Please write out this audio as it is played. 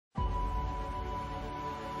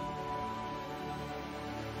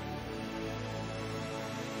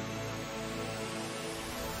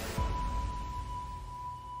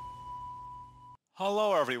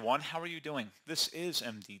Hello everyone, how are you doing? This is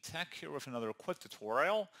MD Tech here with another quick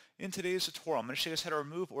tutorial. In today's tutorial, I'm going to show you guys how to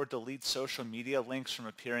remove or delete social media links from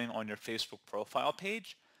appearing on your Facebook profile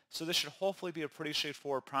page. So this should hopefully be a pretty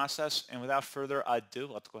straightforward process, and without further ado,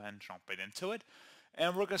 let's go ahead and jump right into it. And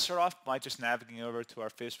we're going to start off by just navigating over to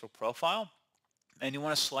our Facebook profile, and you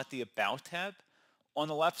want to select the About tab. On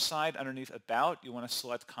the left side underneath About, you want to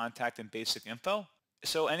select Contact and Basic Info.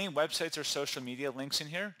 So any websites or social media links in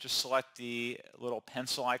here, just select the little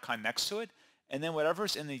pencil icon next to it, and then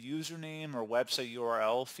whatever's in the username or website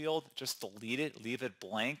URL field, just delete it, leave it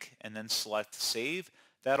blank, and then select Save.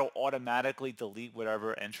 That'll automatically delete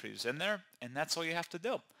whatever entry is in there, and that's all you have to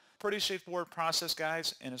do. Pretty straightforward process,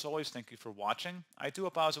 guys, and as always, thank you for watching. I do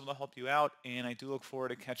hope I was able to help you out, and I do look forward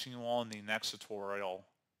to catching you all in the next tutorial.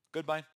 Goodbye.